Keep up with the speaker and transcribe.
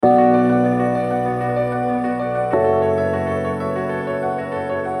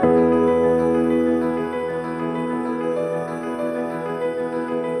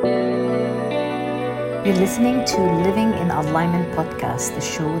listening to Living in Alignment podcast, the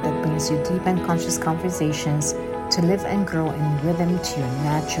show that brings you deep and conscious conversations to live and grow in rhythm to your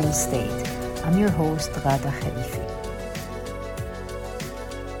natural state. I'm your host, Ghada Khalifi.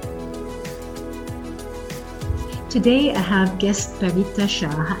 Today I have guest Parita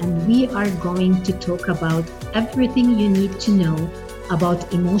Shah, and we are going to talk about everything you need to know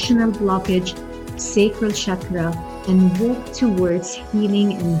about emotional blockage, sacral chakra, and work towards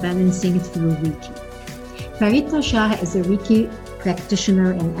healing and balancing through Reiki. Parita Shah is a Reiki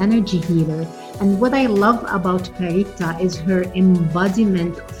practitioner and energy healer, and what I love about Parita is her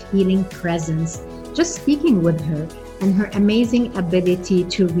embodiment of healing presence, just speaking with her, and her amazing ability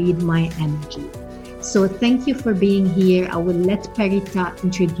to read my energy. So thank you for being here. I will let Parita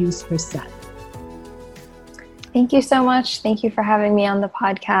introduce herself. Thank you so much. Thank you for having me on the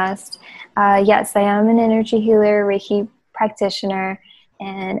podcast. Yes, I am an energy healer, Reiki practitioner,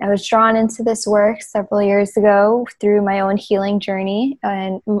 and I was drawn into this work several years ago through my own healing journey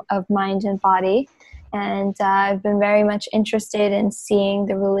of mind and body. And I've been very much interested in seeing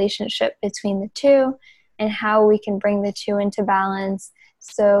the relationship between the two and how we can bring the two into balance.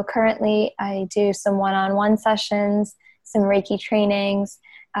 So currently I do some one-on-one sessions, some Reiki trainings.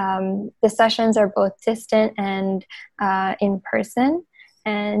 The sessions are both distant and in person.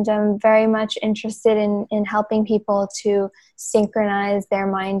 And I'm very much interested in helping people to synchronize their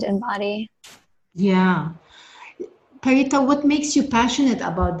mind and body. Yeah. Parita, what makes you passionate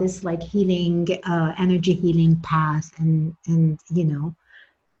about this like healing, energy healing path and you know?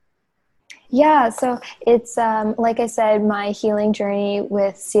 Yeah, so it's like I said, my healing journey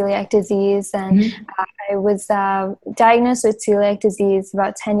with celiac disease, and I was diagnosed with celiac disease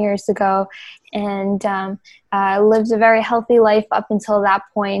about 10 years ago, and I lived a very healthy life up until that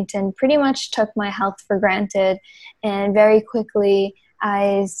point, and pretty much took my health for granted. And very quickly,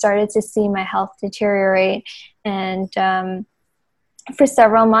 I started to see my health deteriorate, and for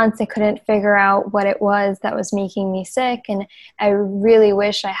several months, I couldn't figure out what it was that was making me sick. And I really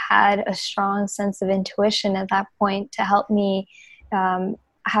wish I had a strong sense of intuition at that point to help me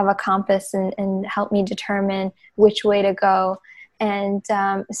have a compass and help me determine which way to go. And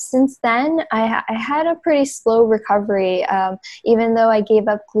since then, I had a pretty slow recovery. Even though I gave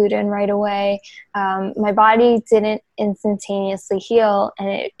up gluten right away, my body didn't instantaneously heal.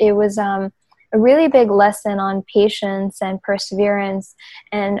 And it was a really big lesson on patience and perseverance,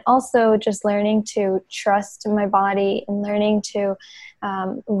 and also just learning to trust my body and learning to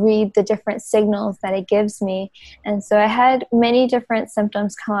read the different signals that it gives me. And so I had many different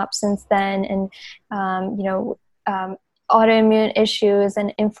symptoms come up since then, and autoimmune issues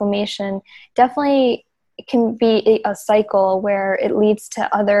and inflammation definitely can be a cycle where it leads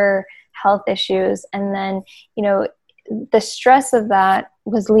to other health issues. And then, the stress of that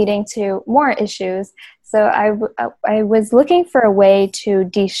was leading to more issues. So I was looking for a way to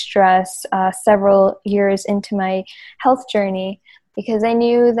de-stress several years into my health journey, because I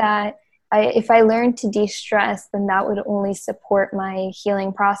knew that if I learned to de-stress, then that would only support my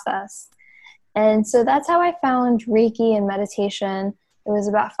healing process. And so that's how I found Reiki and meditation. It was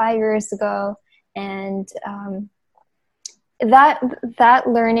about 5 years ago. And that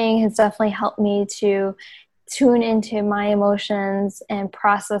learning has definitely helped me to tune into my emotions and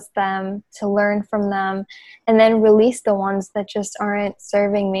process them, to learn from them, and then release the ones that just aren't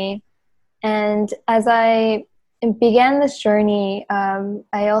serving me. And as I began this journey,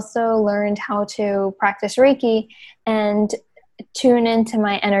 I also learned how to practice Reiki and tune into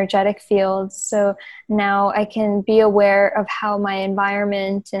my energetic fields. So now I can be aware of how my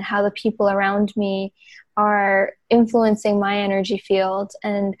environment and how the people around me are influencing my energy field.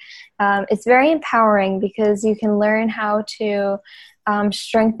 And it's very empowering, because you can learn how to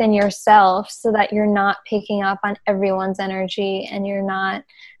strengthen yourself so that you're not picking up on everyone's energy and you're not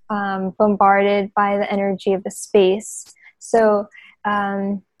bombarded by the energy of the space. So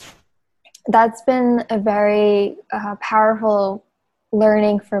that's been a very powerful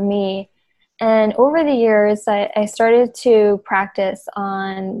learning for me. And over the years, I started to practice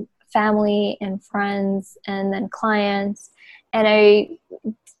on family and friends and then clients. And I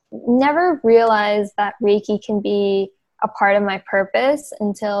never realized that Reiki can be a part of my purpose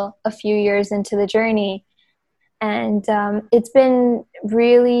until a few years into the journey. And it's been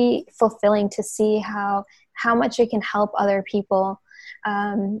really fulfilling to see how much it can help other people.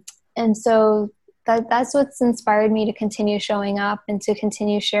 And so that's what's inspired me to continue showing up and to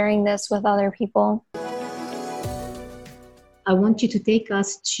continue sharing this with other people. I want you to take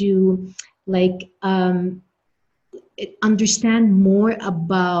us to understand more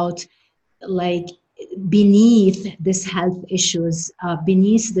about beneath this health issues,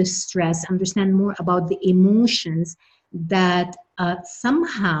 beneath the stress, understand more about the emotions that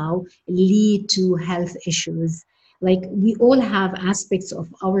somehow lead to health issues. Like we all have aspects of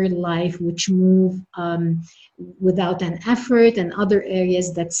our life which move without an effort, and other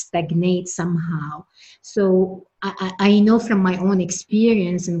areas that stagnate somehow. So I know from my own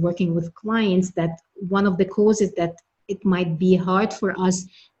experience in working with clients that one of the causes that it might be hard for us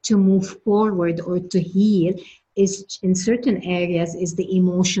to move forward or to heal is in certain areas is the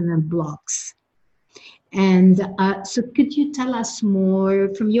emotional blocks. And so could you tell us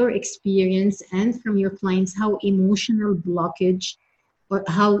more from your experience and from your clients how emotional blockage, or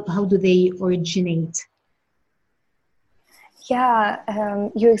how do they originate? Yeah,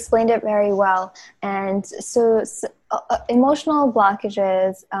 you explained it very well. And so emotional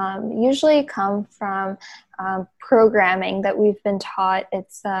blockages usually come from programming that we've been taught.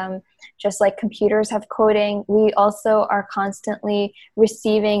 It's just like computers have coding. We also are constantly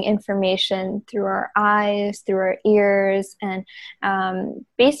receiving information through our eyes, through our ears, and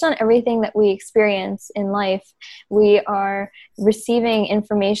based on everything that we experience in life, we are receiving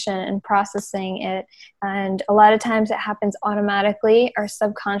information and processing it. And a lot of times it happens automatically. Our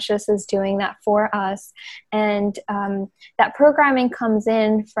subconscious is doing that for us. And that programming comes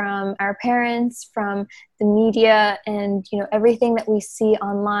in from our parents, from the media, and everything that we see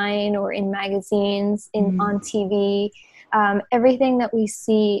online or in magazines, on TV, everything that we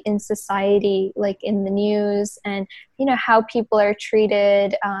see in society, like in the news, and how people are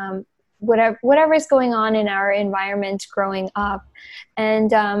treated, whatever is going on in our environment growing up.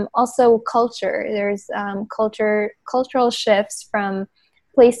 And also culture. There's cultural shifts from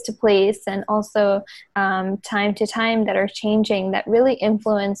place to place, and also time to time, that are changing, that really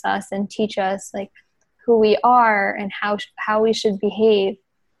influence us and teach us like who we are and how we should behave.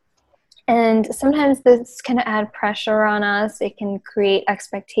 And sometimes this can add pressure on us. It can create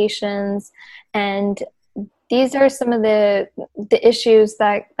expectations, and these are some of the issues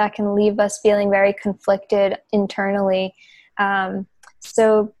that can leave us feeling very conflicted internally.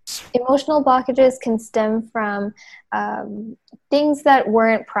 So emotional blockages can stem from things that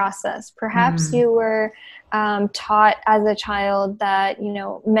weren't processed. Perhaps you were taught as a child that,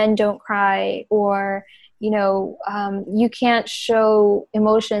 men don't cry, or, you can't show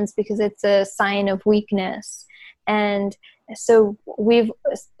emotions because it's a sign of weakness. And so we've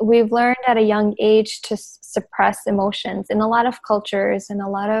learned at a young age to suppress emotions in a lot of cultures and a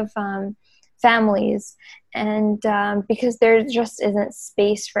lot of families, and because there just isn't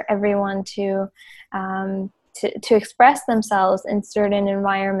space for everyone to express themselves in certain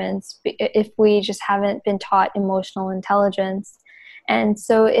environments if we just haven't been taught emotional intelligence. And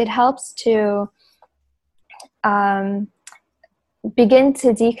so it helps to begin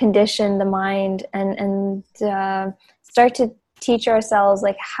to decondition the mind, and start to teach ourselves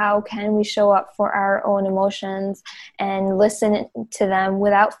like how can we show up for our own emotions and listen to them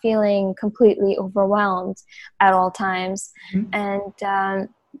without feeling completely overwhelmed at all times. And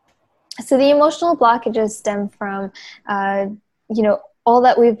so the emotional blockages stem from all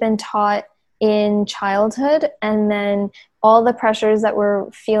that we've been taught in childhood, and then all the pressures that we're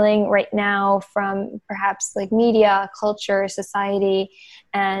feeling right now from perhaps like media, culture, society,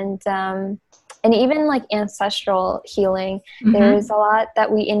 and even like ancestral healing. There's a lot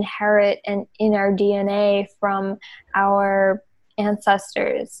that we inherit in our DNA from our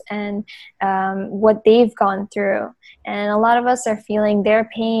ancestors and what they've gone through. And a lot of us are feeling their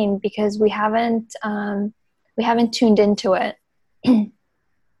pain because we haven't tuned into it.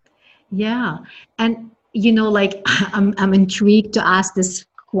 Yeah. And, like I'm intrigued to ask this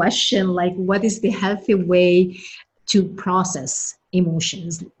question, like, what is the healthy way to process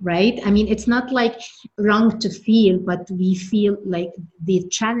emotions, right? I mean, it's not like wrong to feel, but we feel like the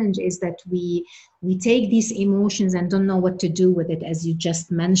challenge is that we take these emotions and don't know what to do with it, as you just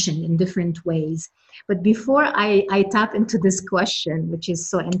mentioned, in different ways. But before I tap into this question, which is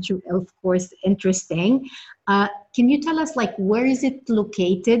so of course interesting, can you tell us, like, where is it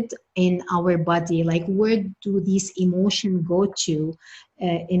located in our body? Like, where do these emotions go to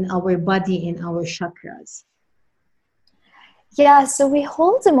in our body, in our chakras? Yeah, so we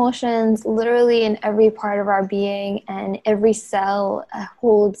hold emotions literally in every part of our being, and every cell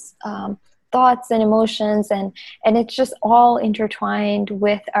holds thoughts and emotions, and it's just all intertwined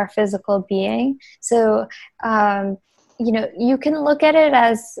with our physical being. So, you can look at it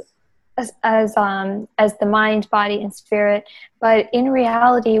as the mind, body, and spirit, but in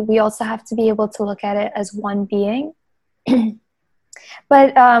reality, we also have to be able to look at it as one being.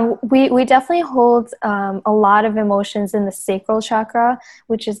 But we definitely hold a lot of emotions in the sacral chakra,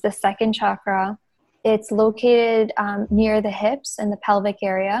 which is the second chakra. It's located near the hips and the pelvic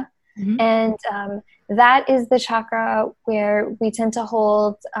area. Mm-hmm. And that is the chakra where we tend to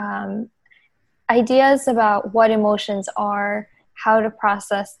hold ideas about what emotions are, how to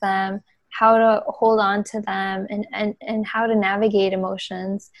process them, how to hold on to them, and how to navigate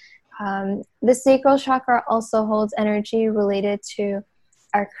emotions. The sacral chakra also holds energy related to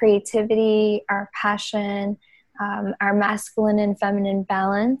our creativity, our passion, our masculine and feminine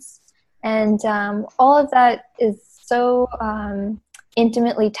balance. And all of that is so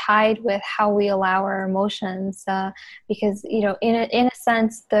intimately tied with how we allow our emotions, because, you know, in a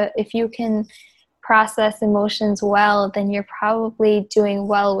sense, if you can process emotions well, then you're probably doing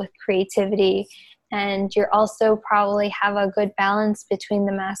well with creativity, and you're also probably have a good balance between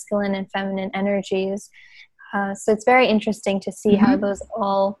the masculine and feminine energies. So it's very interesting to see how those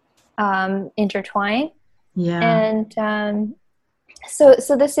all intertwine. Yeah. And so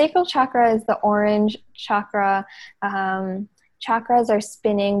the sacral chakra is the orange chakra. Chakras are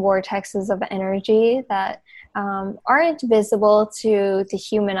spinning vortexes of energy that aren't visible to the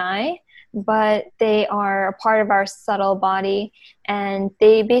human eye, but they are a part of our subtle body, and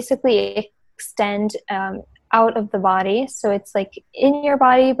they basically extend out of the body. So it's like in your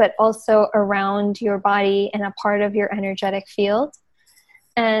body, but also around your body and a part of your energetic field.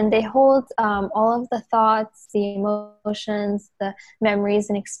 And they hold all of the thoughts, the emotions, the memories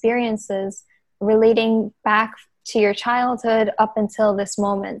and experiences relating back to your childhood up until this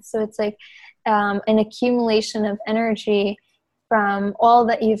moment. So it's like an accumulation of energy from all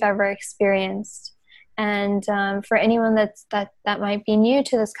that you've ever experienced. And for anyone that might be new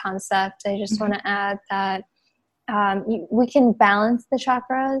to this concept, I just want to add that we can balance the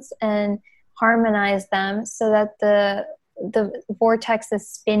chakras and harmonize them so that the vortex is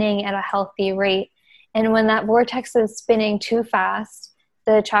spinning at a healthy rate. And when that vortex is spinning too fast,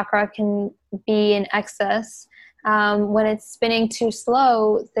 the chakra can be in excess. When it's spinning too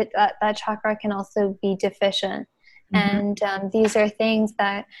slow, that chakra can also be deficient. And these are things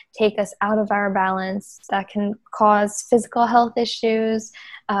that take us out of our balance, that can cause physical health issues.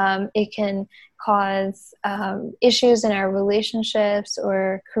 It can cause issues in our relationships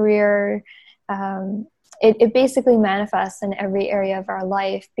or career. It basically manifests in every area of our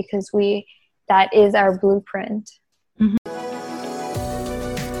life because that is our blueprint.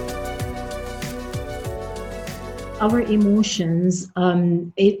 Our emotions,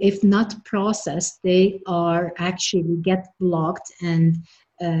 if not processed, they are actually get blocked and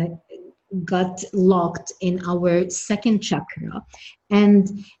got locked in our second chakra. And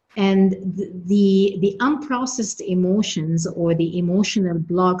the unprocessed emotions or the emotional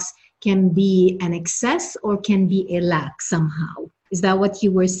blocks can be an excess or can be a lack somehow. Is that what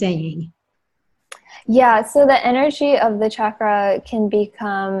you were saying? Yeah, so the energy of the chakra can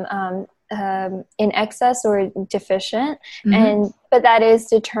become in excess or deficient, but that is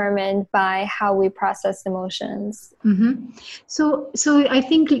determined by how we process emotions. So I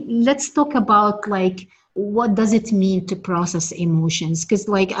think let's talk about like, what does it mean to process emotions? Because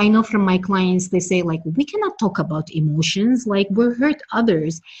like I know from my clients, they say like, we cannot talk about emotions, like we're hurt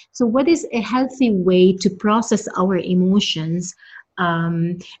others. So what is a healthy way to process our emotions?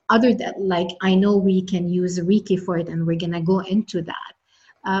 Other than like, I know we can use Reiki for it and we're going to go into that.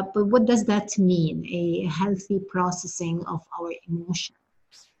 But what does that mean, a healthy processing of our emotions?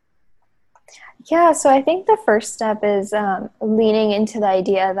 Yeah, so I think the first step is leaning into the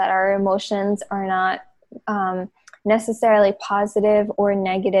idea that our emotions are not necessarily positive or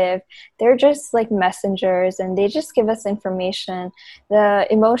negative. They're just like messengers, and they just give us information. The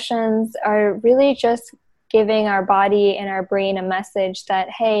emotions are really just giving our body and our brain a message that,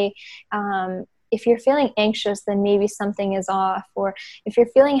 hey, if you're feeling anxious, then maybe something is off. Or if you're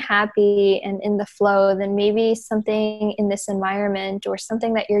feeling happy and in the flow, then maybe something in this environment or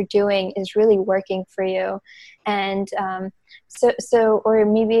something that you're doing is really working for you. And so, or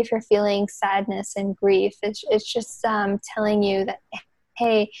maybe if you're feeling sadness and grief, it's just telling you that,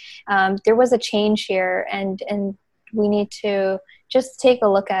 hey, there was a change here, and we need to just take a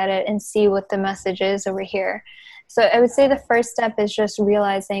look at it and see what the message is over here. So I would say the first step is just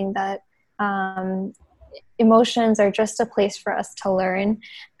realizing that emotions are just a place for us to learn,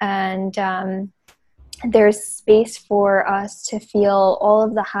 and there's space for us to feel all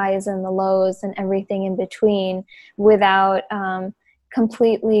of the highs and the lows and everything in between without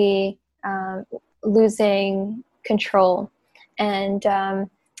completely losing control. And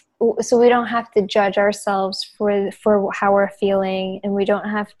so we don't have to judge ourselves for how we're feeling, and we don't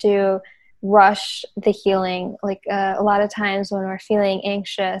have to rush the healing. Like a lot of times when we're feeling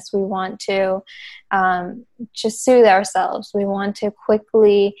anxious, we want to just soothe ourselves. We want to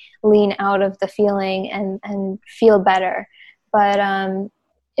quickly lean out of the feeling and feel better. But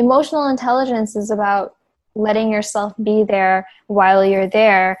emotional intelligence is about letting yourself be there while you're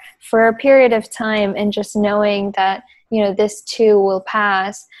there for a period of time, and just knowing that, you know, this too will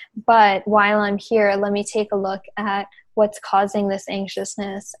pass. But while I'm here, let me take a look at what's causing this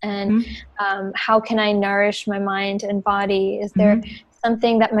anxiousness, and how can I nourish my mind and body? Is there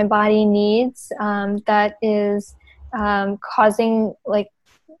something that my body needs that is causing, like,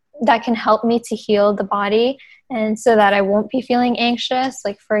 that can help me to heal the body, and so that I won't be feeling anxious?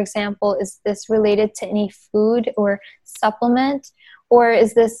 Like, for example, is this related to any food or supplement, or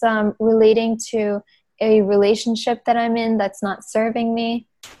is this relating to a relationship that I'm in that's not serving me?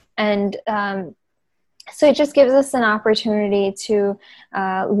 And so it just gives us an opportunity to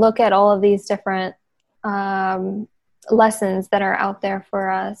look at all of these different lessons that are out there for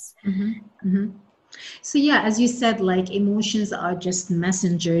us. So yeah, as you said, like, emotions are just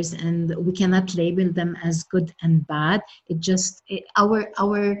messengers, and we cannot label them as good and bad.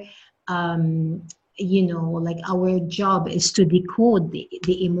 Our you know, like, our job is to decode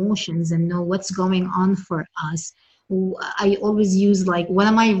the emotions and know what's going on for us. I always use, like, what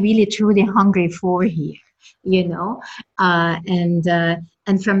am I really truly hungry for here, you know? And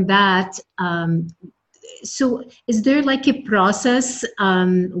from that, so is there like a process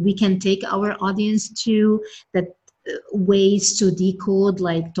we can take our audience to, that ways to decode,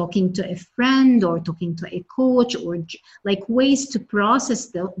 like talking to a friend or talking to a coach, or like ways to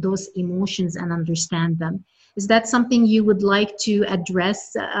process those emotions and understand them? Is that something you would like to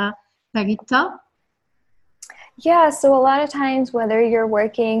address, Parita? Yeah, so a lot of times, whether you're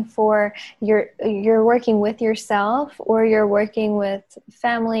working you're working with yourself, or you're working with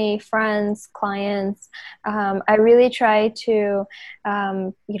family, friends, clients, I really try to,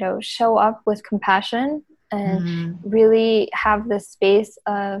 show up with compassion, and really have this space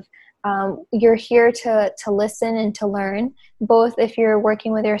of, you're here to listen and to learn. Both if you're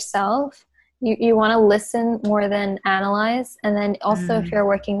working with yourself, you want to listen more than analyze. And then also if you're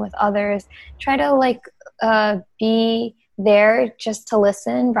working with others, try to be there just to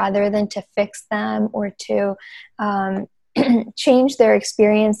listen rather than to fix them or to change their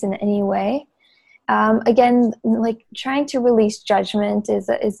experience in any way. Again, like, trying to release judgment is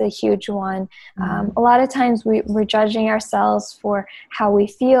a huge one. A lot of times we're judging ourselves for how we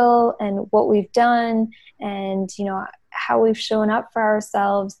feel and what we've done, and, you know, how we've shown up for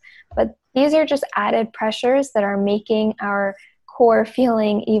ourselves. But these are just added pressures that are making our core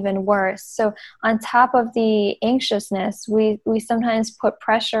feeling even worse. So on top of the anxiousness, we sometimes put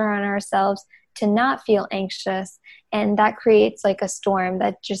pressure on ourselves to not feel anxious, and that creates like a storm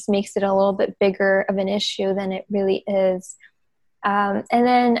that just makes it a little bit bigger of an issue than it really is. And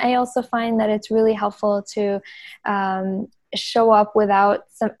then I also find that it's really helpful to show up without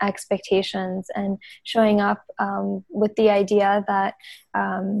some expectations, and showing up with the idea that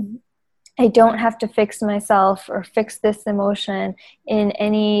I don't have to fix myself or fix this emotion in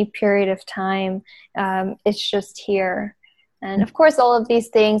any period of time. It's just here. And of course, all of these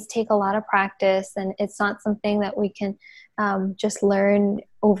things take a lot of practice, and it's not something that we can just learn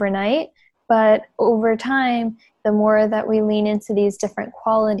overnight. But over time, the more that we lean into these different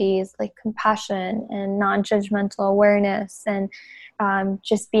qualities like compassion and non-judgmental awareness, and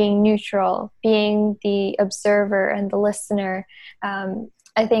just being neutral, being the observer and the listener,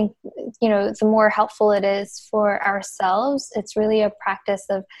 I think, you know, the more helpful it is for ourselves. It's really a practice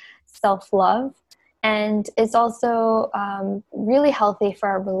of self-love. And it's also really healthy for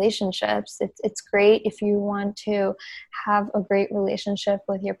our relationships. It's great if you want to have a great relationship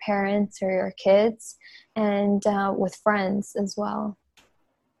with your parents or your kids, and with friends as well.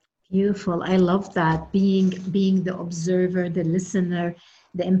 Beautiful. I love that. Being the observer, the listener,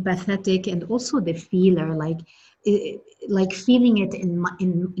 the empathetic, and also the feeler. Like feeling it in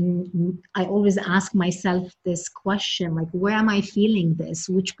I always ask myself this question, like, where am I feeling this?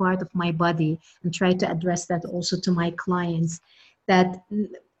 Which part of my body? And try to address that also to my clients. That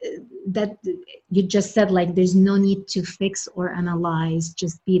you just said, like, there's no need to fix or analyze.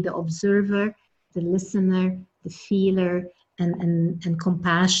 Just be the observer, the listener, the feeler, and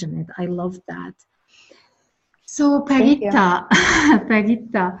compassionate. I love that. So Parita,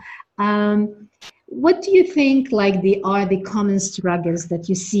 what do you think, like, are the common struggles that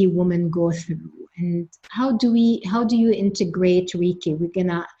you see women go through, and how do you integrate Reiki? We're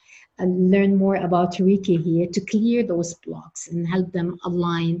gonna learn more about Reiki here to clear those blocks and help them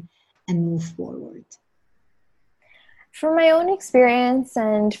align and move forward. From my own experience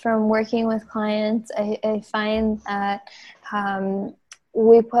and from working with clients, I find that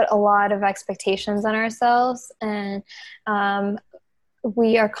we put a lot of expectations on ourselves, and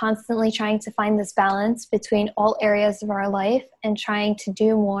we are constantly trying to find this balance between all areas of our life and trying to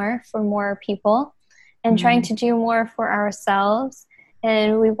do more for more people and trying to do more for ourselves.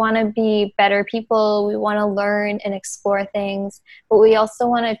 And we want to be better people. We want to learn and explore things, but we also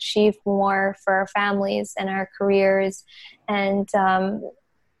want to achieve more for our families and our careers. And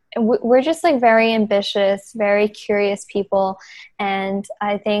we're just like very ambitious, very curious people. And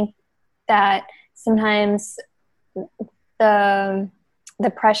I think that sometimes the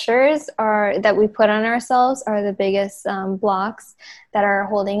pressures that we put on ourselves are the biggest blocks that are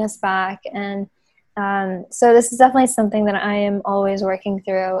holding us back. And so this is definitely something that I am always working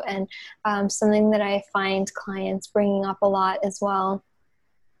through, and something that I find clients bringing up a lot as well.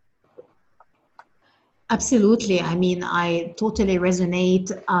 Absolutely. I mean, I totally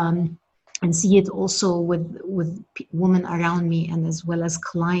resonate and see it also with women around me and as well as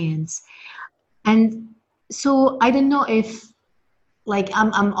clients. And so I don't know if, like,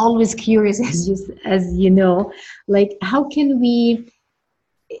 I'm always curious, as you know, like, how can we,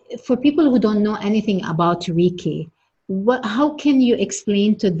 for people who don't know anything about Reiki, how can you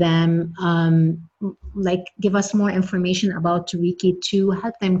explain to them, like, give us more information about Reiki to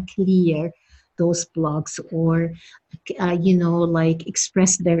help them clear those blocks, or like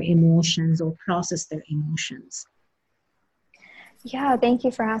express their emotions or process their emotions? Yeah, thank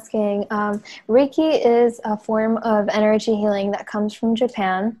you for asking. Reiki is a form of energy healing that comes from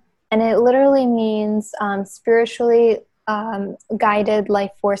Japan, and it literally means spiritually guided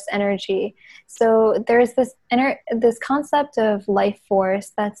life force energy. So there's this concept of life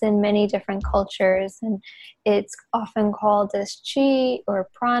force that's in many different cultures, and it's often called as chi or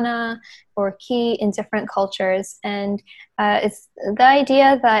prana or ki in different cultures. And it's the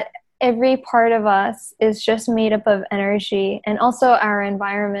idea that every part of us is just made up of energy, and also our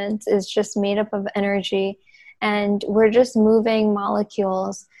environment is just made up of energy, and we're just moving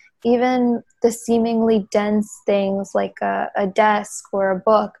molecules. Even the seemingly dense things like a desk or a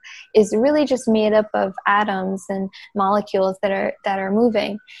book is really just made up of atoms and molecules that are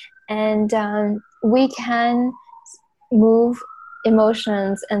moving. And we can move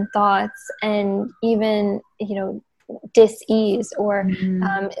emotions and thoughts, and even dis-ease or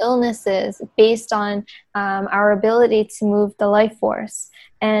illnesses based on our ability to move the life force.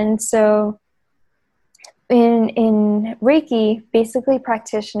 And so in Reiki, basically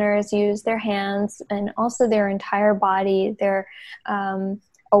practitioners use their hands and also their entire body, their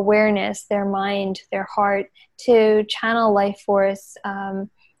awareness, their mind, their heart, to channel life force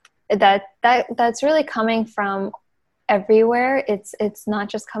that's really coming from everywhere. It's not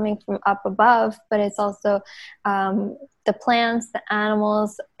just coming from up above, but it's also the plants, the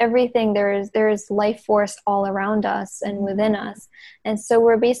animals, everything. There's life force all around us and within us. And so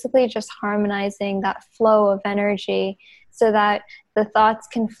we're basically just harmonizing that flow of energy so that the thoughts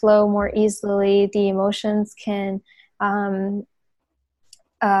can flow more easily, the emotions can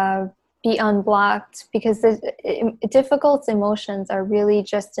be unblocked, because the difficult emotions are really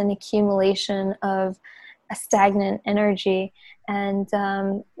just an accumulation of a stagnant energy. And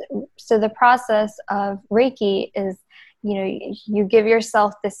so the process of Reiki is, you give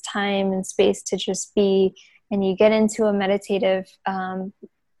yourself this time and space to just be, and you get into a meditative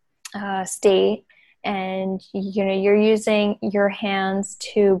state, and you're using your hands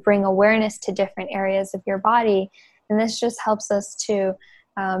to bring awareness to different areas of your body. And this just helps us to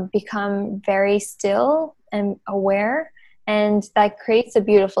become very still and aware, and that creates a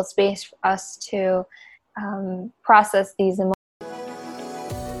beautiful space for us to process these emotions.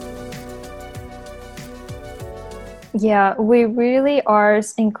 Yeah, we really are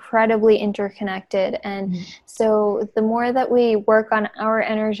incredibly interconnected. And so the more that we work on our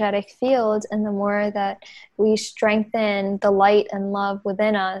energetic field, and the more that we strengthen the light and love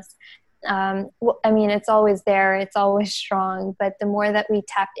within us, it's always there, it's always strong, but the more that we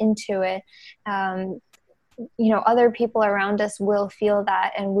tap into it, other people around us will feel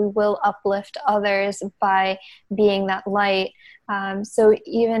that, and we will uplift others by being that light. So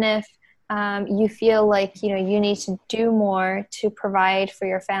even if you feel like, you need to do more to provide for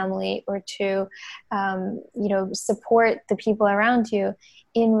your family, or to, support the people around you,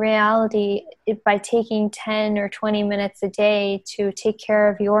 in reality, by taking 10 or 20 minutes a day to take care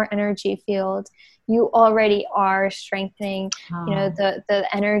of your energy field, you already are strengthening, the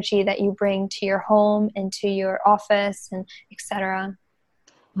energy that you bring to your home and to your office, and etc.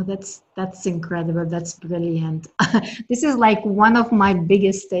 Oh, that's incredible. That's brilliant. This is like one of my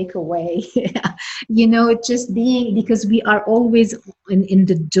biggest takeaway. Just being, because we are always in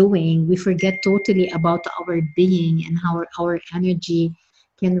the doing, we forget totally about our being and how our energy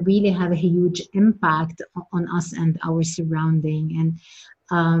can really have a huge impact on us and our surrounding.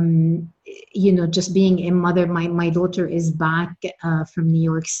 And just being a mother, my daughter is back from New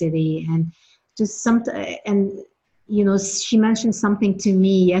York City, and just some and she mentioned something to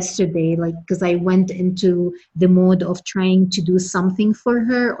me yesterday, like, because I went into the mode of trying to do something for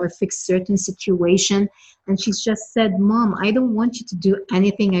her or fix certain situation. And she just said, Mom, I don't want you to do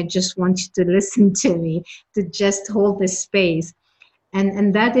anything. I just want you to listen to me, to just hold the space.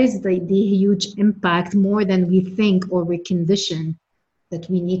 And that is the huge impact, more than we think or we condition, that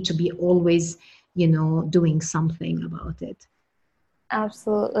we need to be always, doing something about it.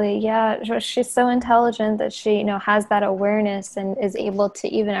 Absolutely. Yeah. She's so intelligent that she, has that awareness and is able to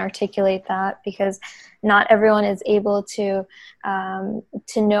even articulate that, because not everyone is able to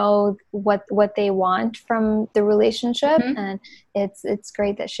know what they want from the relationship. Mm-hmm. And it's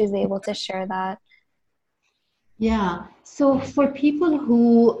great that she's able to share that. Yeah. So for people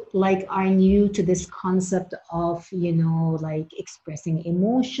who are new to this concept of, expressing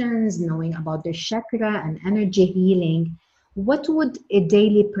emotions, knowing about their chakra and energy healing, what would a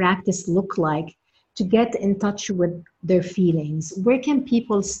daily practice look like to get in touch with their feelings? Where can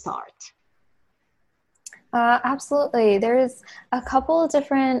people start? Absolutely. There's a couple of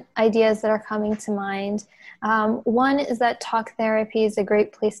different ideas that are coming to mind. One is that talk therapy is a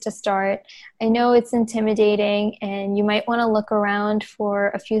great place to start. I know it's intimidating and you might want to look around for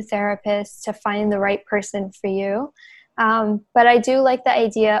a few therapists to find the right person for you. But I do like the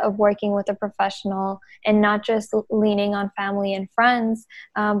idea of working with a professional and not just leaning on family and friends,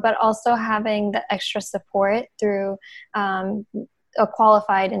 but also having the extra support through a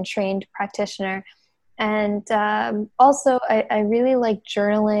qualified and trained practitioner. And also, I really like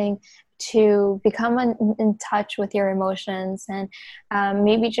journaling to become in touch with your emotions, and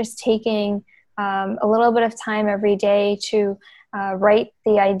maybe just taking a little bit of time every day to write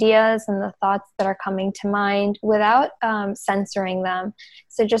the ideas and the thoughts that are coming to mind without censoring them.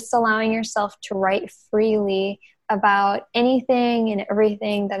 So just allowing yourself to write freely about anything and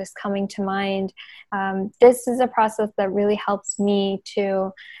everything that is coming to mind. This is a process that really helps me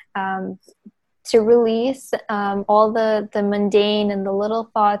to release all the mundane and the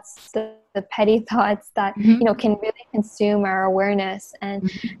little thoughts, the petty thoughts that mm-hmm. Can really consume our awareness. And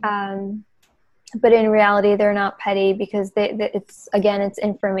but in reality, they're not petty, because it's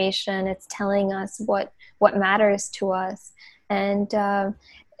information. It's telling us what matters to us. And I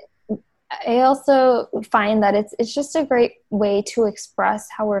also find that it's just a great way to express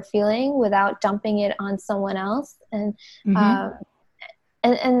how we're feeling without dumping it on someone else. And mm-hmm.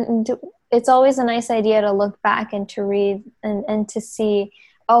 And it's always a nice idea to look back and to read and to see,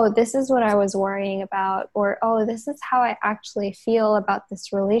 oh, this is what I was worrying about, or, oh, this is how I actually feel about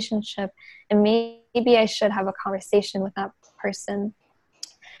this relationship, and maybe I should have a conversation with that person.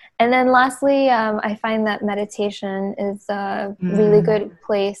 And then lastly, I find that meditation is a really good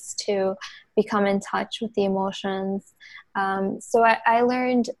place to become in touch with the emotions. So I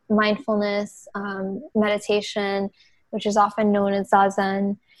learned mindfulness, meditation, which is often known as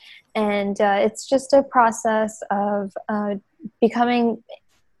Zazen. And it's just a process of becoming,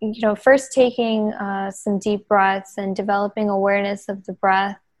 first taking some deep breaths and developing awareness of the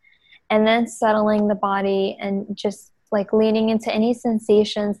breath, and then settling the body and just leaning into any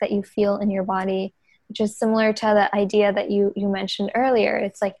sensations that you feel in your body, which is similar to the idea that you mentioned earlier.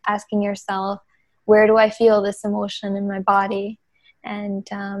 It's like asking yourself, where do I feel this emotion in my body? And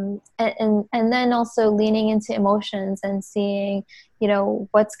then also leaning into emotions and seeing,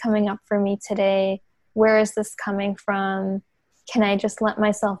 what's coming up for me today? Where is this coming from? Can I just let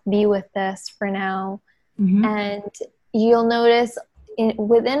myself be with this for now? Mm-hmm. And you'll notice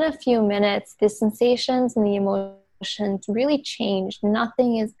within a few minutes, the sensations and the emotions really change.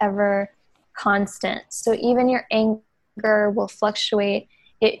 Nothing is ever constant. So even your anger will fluctuate.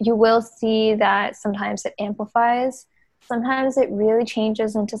 You will see that sometimes it amplifies. Sometimes it really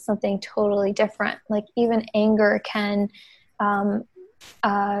changes into something totally different. Like even anger can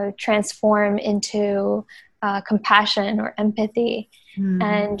transform into compassion or empathy.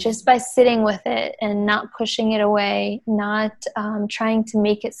 And just by sitting with it and not pushing it away, not trying to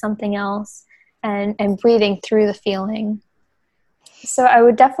make it something else, and breathing through the feeling. So I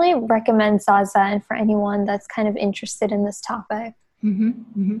would definitely recommend Zazen for anyone that's kind of interested in this topic. Mm-hmm,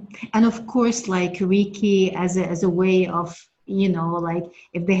 mm-hmm. And of course, Reiki as a way of,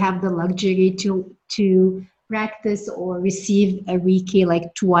 if they have the luxury to practice or receive a Reiki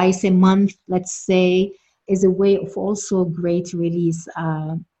like twice a month, let's say, is a way of also great release,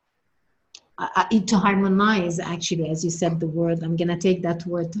 to harmonize, actually, as you said the word, I'm going to take that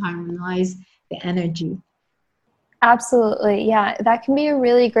word, to harmonize the energy. Absolutely. Yeah, that can be a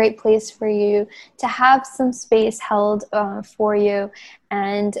really great place for you to have some space held for you.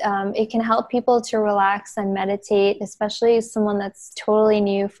 And it can help people to relax and meditate, especially someone that's totally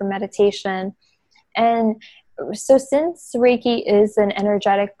new for meditation. And so since Reiki is an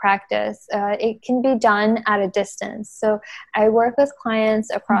energetic practice, it can be done at a distance. So I work with clients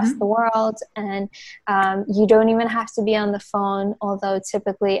across the world, and you don't even have to be on the phone, although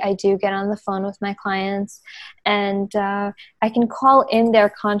typically I do get on the phone with my clients. And I can call in their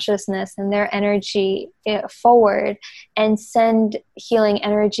consciousness and their energy forward and send healing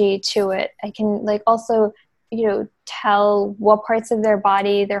energy to it. I can also tell what parts of their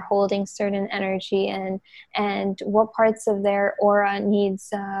body they're holding certain energy in, and what parts of their aura needs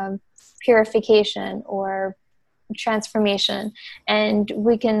purification or transformation. And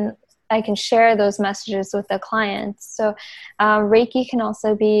I can share those messages with the clients. So Reiki can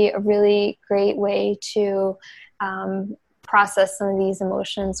also be a really great way to process some of these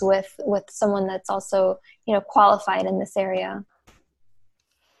emotions with someone that's also, qualified in this area.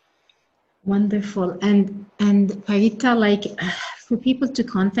 Wonderful. And Parita, for people to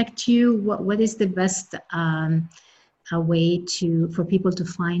contact you, what is the best way for people to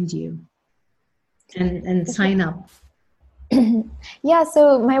find you and sign up? Yeah,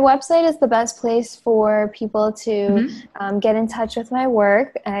 so my website is the best place for people to get in touch with my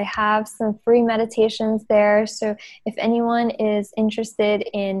work. I have some free meditations there. So if anyone is interested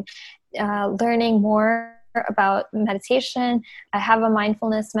in learning more about meditation, I have a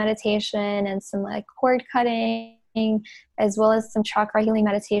mindfulness meditation and some cord cutting, as well as some chakra healing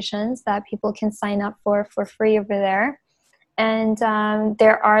meditations that people can sign up for free over there. And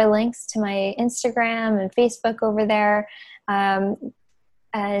there are links to my Instagram and Facebook over there. And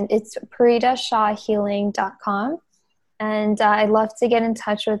it's ParitaShahHealing.com. And I'd love to get in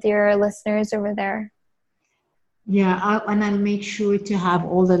touch with your listeners over there. Yeah, and I'll make sure to have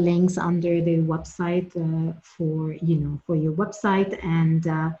all the links under the website for your website, and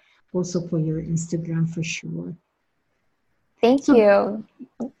also for your Instagram for sure. Thank you.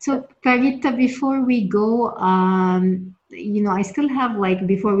 So Parita, before we go, I still have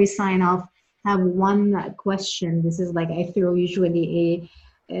before we sign off, have one question. This is I throw usually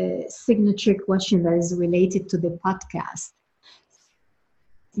a signature question that is related to the podcast.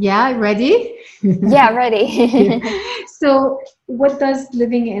 Yeah, ready? Yeah, ready. Yeah. So what does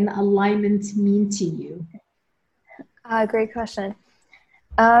living in alignment mean to you? Great question.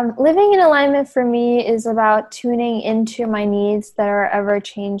 Living in alignment for me is about tuning into my needs that are ever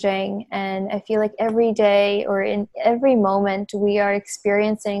changing. And I feel like every day or in every moment we are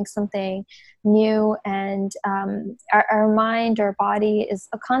experiencing something new, and our mind, our body is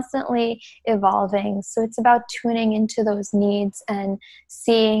constantly evolving. So it's about tuning into those needs and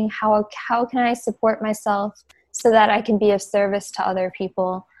seeing how can I support myself so that I can be of service to other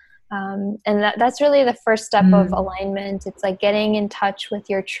people. And that's really the first step of alignment. It's getting in touch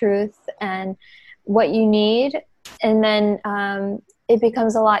with your truth and what you need. And then it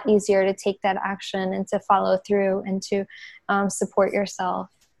becomes a lot easier to take that action and to follow through and to support yourself.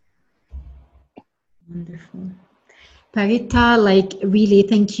 Wonderful. Parita, really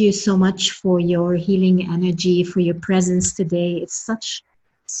thank you so much for your healing energy, for your presence today. It's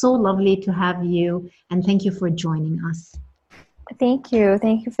so lovely to have you, and thank you for joining us. Thank you.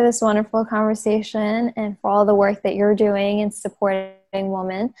 Thank you for this wonderful conversation and for all the work that you're doing in supporting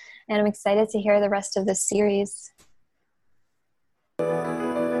women. And I'm excited to hear the rest of this series.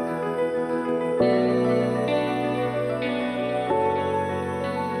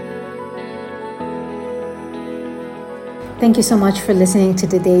 Thank you so much for listening to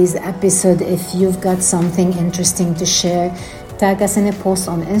today's episode. If you've got something interesting to share, tag us in a post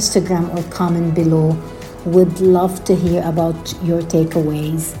on Instagram or comment below. Would love to hear about your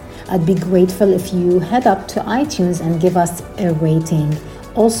takeaways. I'd be grateful if you head up to iTunes and give us a rating.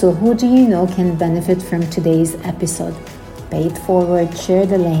 Also, who do you know can benefit from today's episode? Pay it forward, share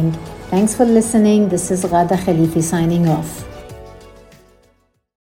the link. Thanks for listening. This is Ghada Khalifi signing off.